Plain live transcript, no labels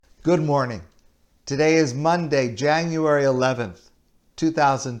Good morning. Today is Monday, January 11th,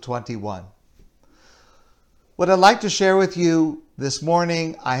 2021. What I'd like to share with you this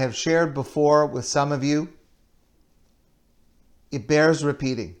morning, I have shared before with some of you. It bears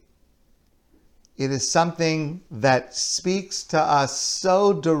repeating. It is something that speaks to us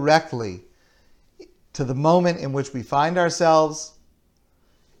so directly to the moment in which we find ourselves.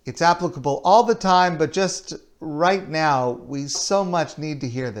 It's applicable all the time, but just right now, we so much need to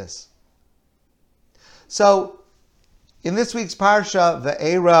hear this. So, in this week's Parsha,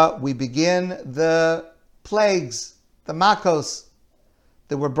 Va'era, we begin the plagues, the Makos,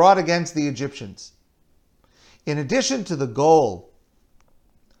 that were brought against the Egyptians. In addition to the goal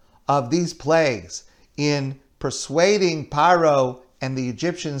of these plagues in persuading Paro and the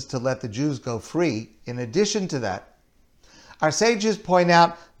Egyptians to let the Jews go free, in addition to that, our sages point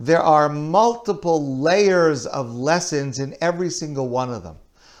out there are multiple layers of lessons in every single one of them.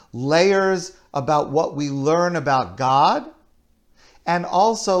 Layers about what we learn about God, and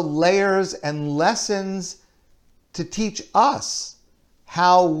also layers and lessons to teach us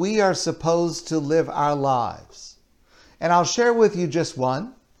how we are supposed to live our lives. And I'll share with you just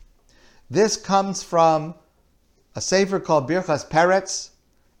one. This comes from a sefer called Birchas Peretz.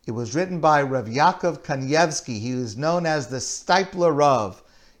 It was written by Rav Yaakov Kanievsky. He was known as the Steipler Rav.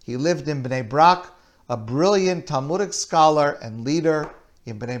 He lived in Bnei Brak, a brilliant Talmudic scholar and leader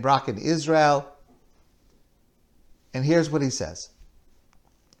in Bnei Brak in Israel. And here's what he says.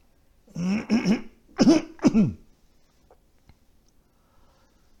 We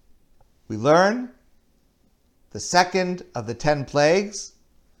learn the second of the 10 plagues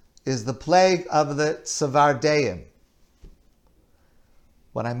is the plague of the Tsevardeim.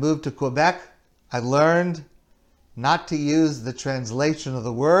 When I moved to Quebec, I learned not to use the translation of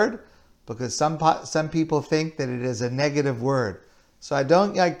the word because some people think that it is a negative word. So I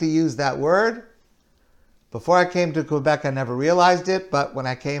don't like to use that word. Before I came to Quebec, I never realized it, but when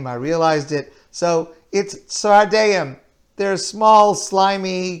I came, I realized it. So it's Tsevardeim. They're small,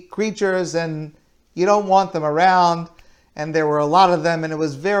 slimy creatures, and you don't want them around. And there were a lot of them, and it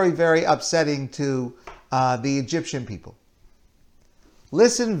was very, very upsetting to the Egyptian people.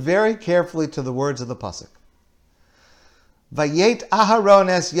 Listen very carefully to the words of the pasuk. Vayet Aharon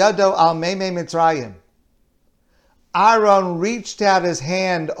es yado al meimei Mitzrayim. Aaron reached out his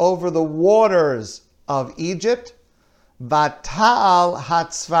hand over the waters of Egypt. Vatal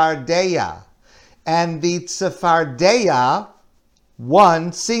hatzvardeya. And the tzvardeya,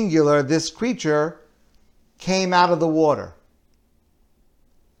 one, singular, this creature, came out of the water.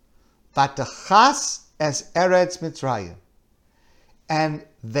 Vatachas es eretz Mitzrayim. And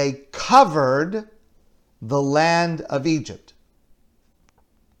they covered the land of Egypt.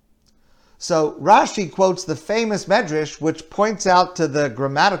 So Rashi quotes the famous Medrash, which points out to the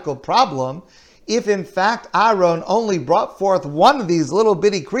grammatical problem. If in fact Aaron only brought forth one of these little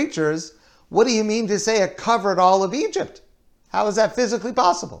bitty creatures, what do you mean to say it covered all of Egypt? How is that physically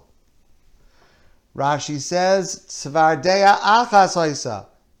possible? Rashi says, Tzvardeya achas oisa.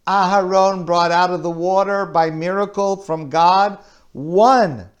 Aharon brought out of the water by miracle from God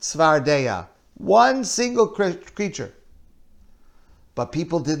one tzvardeya, one single creature. But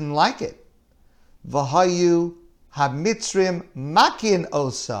people didn't like it. V'hayu hamitzrim makin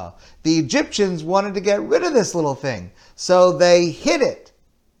osa. The Egyptians wanted to get rid of this little thing, so they hid it.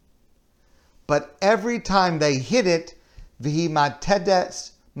 But every time they hid it, v'hi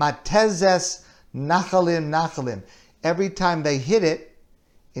matezes nachalim. Every time they hid it,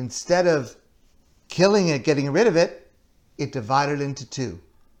 instead of killing it, getting rid of it, it divided into 2.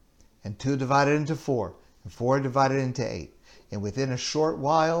 And 2 divided into 4. And 4 divided into 8. And within a short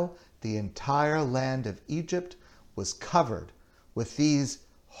while, the entire land of Egypt was covered with these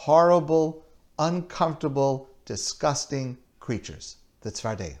horrible, uncomfortable, disgusting creatures, the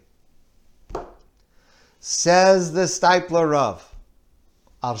Tzvardeim. Says the Steipler Rav.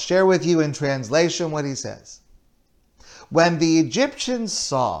 I'll share with you in translation what he says. When the Egyptians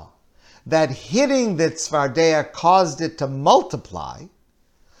saw that hitting the Tzvardeya caused it to multiply,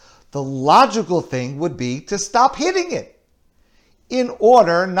 the logical thing would be to stop hitting it in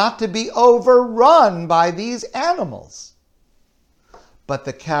order not to be overrun by these animals. But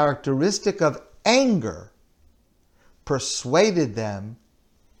the characteristic of anger persuaded them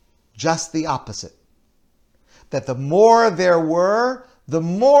just the opposite. That the more there were, the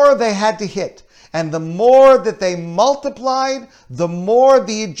more they had to hit. And the more that they multiplied, the more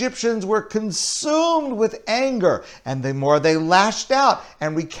the Egyptians were consumed with anger, and the more they lashed out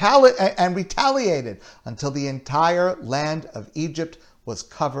and retaliated until the entire land of Egypt was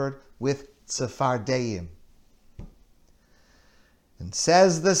covered with Tsevardeim. And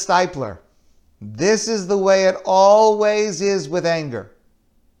says the Steipler, this is the way it always is with anger.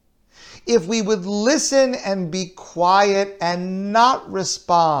 If we would listen and be quiet and not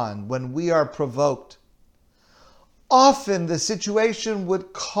respond when we are provoked, often the situation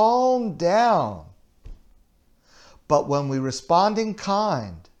would calm down. But when we respond in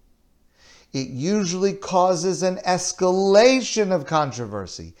kind, it usually causes an escalation of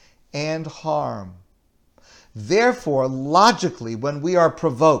controversy and harm. Therefore, logically, when we are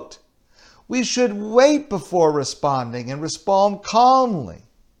provoked, we should wait before responding and respond calmly.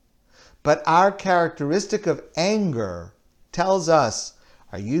 But our characteristic of anger tells us,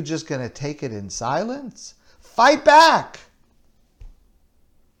 are you just going to take it in silence? Fight back!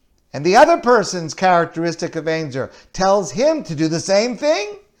 And the other person's characteristic of anger tells him to do the same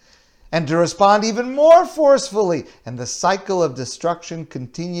thing and to respond even more forcefully. And the cycle of destruction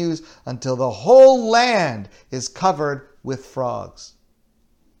continues until the whole land is covered with frogs.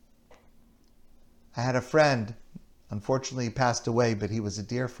 I had a friend, unfortunately he passed away, but he was a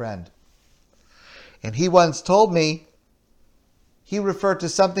dear friend. And he once told me, he referred to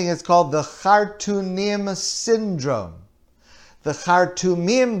something that's called the Chartunim syndrome. The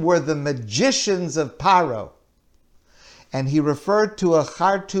Chartumim were the magicians of Paro. And he referred to a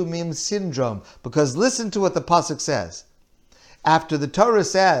Chartumim syndrome because listen to what the pasuk says. After the Torah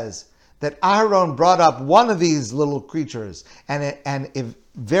says that Aaron brought up one of these little creatures and it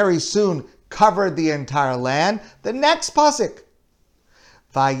very soon covered the entire land, the next pasuk,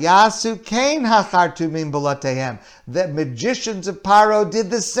 Vayasu kain hachartumim b'lotehem. The magicians of Paro did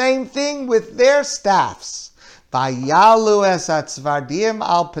the same thing with their staffs. Vayalu es hatzvardim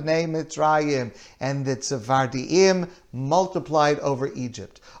al pnei Mitzrayim. And the tzvardim multiplied over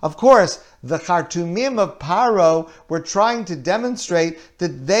Egypt. Of course, the Chartumim of Paro were trying to demonstrate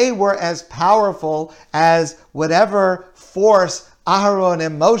that they were as powerful as whatever force Aharon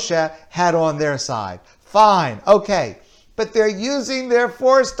and Moshe had on their side. Fine, okay. But they're using their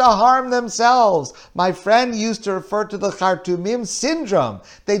force to harm themselves. My friend used to refer to the Chartumim syndrome.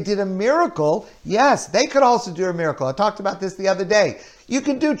 They did a miracle. Yes, they could also do a miracle. I talked about this the other day. You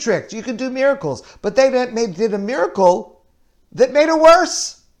can do tricks, you can do miracles, but they did a miracle that made it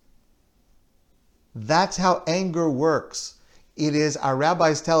worse. That's how anger works. It is, our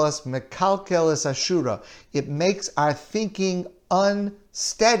rabbis tell us, mekalkel es ashura. It makes our thinking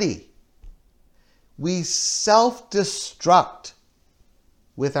unsteady. We self-destruct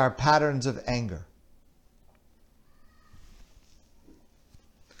with our patterns of anger.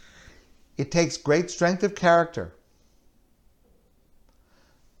 It takes great strength of character.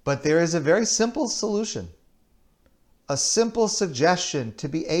 But there is a very simple solution, a simple suggestion to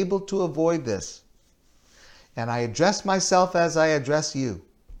be able to avoid this. And I address myself as I address you.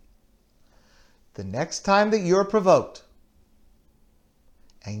 The next time that you're provoked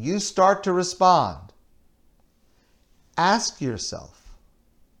and you start to respond, ask yourself,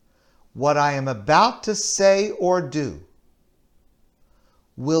 what I am about to say or do,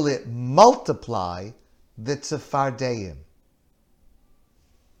 will it multiply the tzfardeim?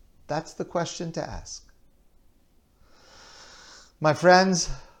 That's the question to ask. My friends,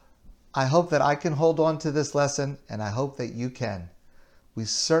 I hope that I can hold on to this lesson, and I hope that you can. We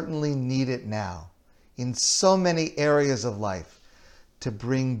certainly need it now in so many areas of life to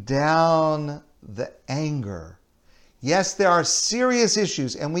bring down the anger. Yes, there are serious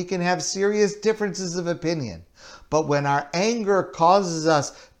issues and we can have serious differences of opinion. But when our anger causes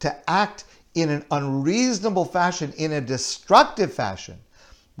us to act in an unreasonable fashion, in a destructive fashion,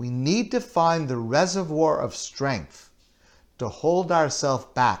 we need to find the reservoir of strength to hold ourselves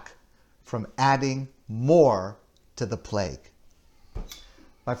back from adding more to the plague.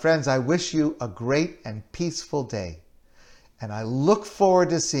 My friends, I wish you a great and peaceful day. And I look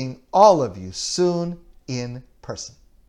forward to seeing all of you soon in person.